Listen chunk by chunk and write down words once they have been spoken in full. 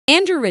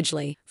Andrew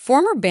Ridgeley,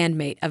 former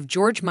bandmate of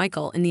George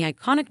Michael in the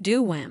iconic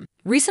duo Wham,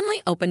 recently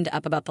opened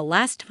up about the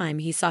last time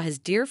he saw his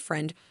dear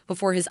friend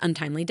before his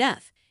untimely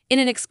death. In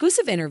an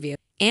exclusive interview,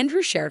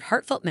 Andrew shared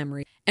heartfelt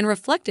memories and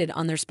reflected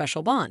on their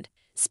special bond.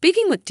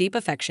 Speaking with deep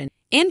affection,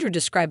 Andrew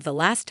described the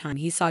last time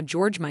he saw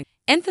George Michael,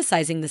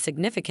 emphasizing the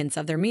significance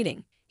of their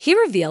meeting. He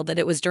revealed that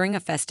it was during a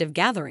festive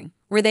gathering,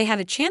 where they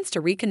had a chance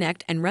to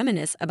reconnect and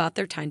reminisce about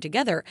their time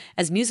together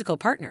as musical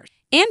partners.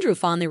 Andrew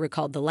fondly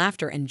recalled the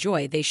laughter and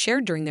joy they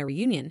shared during their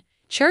reunion,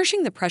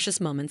 cherishing the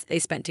precious moments they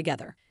spent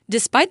together.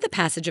 Despite the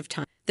passage of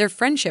time, their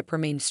friendship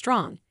remained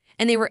strong,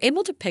 and they were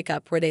able to pick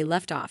up where they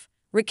left off,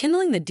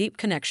 rekindling the deep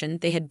connection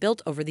they had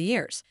built over the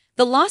years.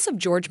 The loss of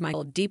George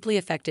Michael deeply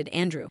affected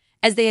Andrew,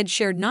 as they had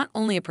shared not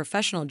only a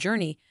professional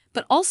journey,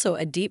 but also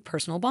a deep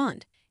personal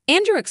bond.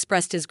 Andrew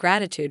expressed his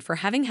gratitude for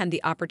having had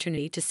the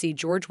opportunity to see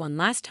George one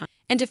last time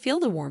and to feel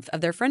the warmth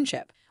of their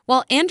friendship.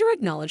 While Andrew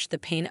acknowledged the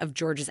pain of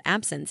George's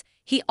absence,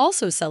 he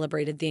also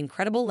celebrated the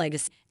incredible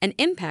legacy and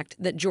impact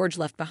that George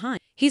left behind.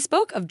 He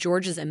spoke of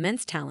George's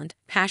immense talent,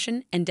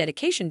 passion, and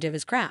dedication to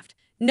his craft,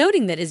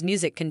 noting that his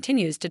music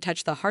continues to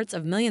touch the hearts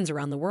of millions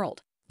around the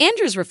world.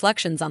 Andrew's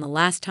reflections on the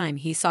last time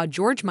he saw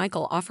George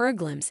Michael offer a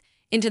glimpse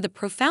into the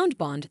profound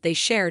bond they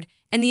shared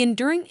and the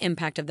enduring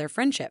impact of their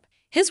friendship.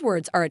 His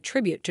words are a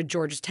tribute to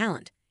George's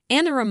talent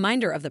and a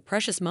reminder of the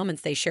precious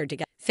moments they shared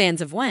together. Fans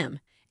of Wham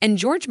and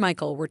George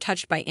Michael were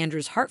touched by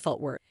Andrew's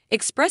heartfelt words,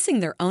 expressing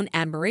their own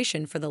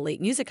admiration for the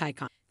late music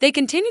icon. They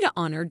continue to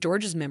honor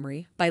George's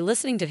memory by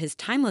listening to his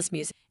timeless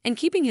music and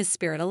keeping his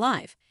spirit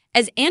alive.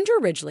 As Andrew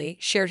Ridgeley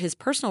shared his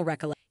personal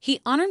recollections, he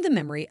honored the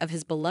memory of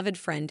his beloved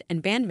friend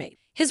and bandmate.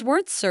 His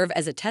words serve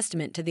as a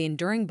testament to the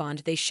enduring bond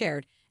they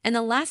shared and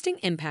the lasting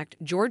impact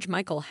George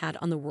Michael had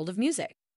on the world of music.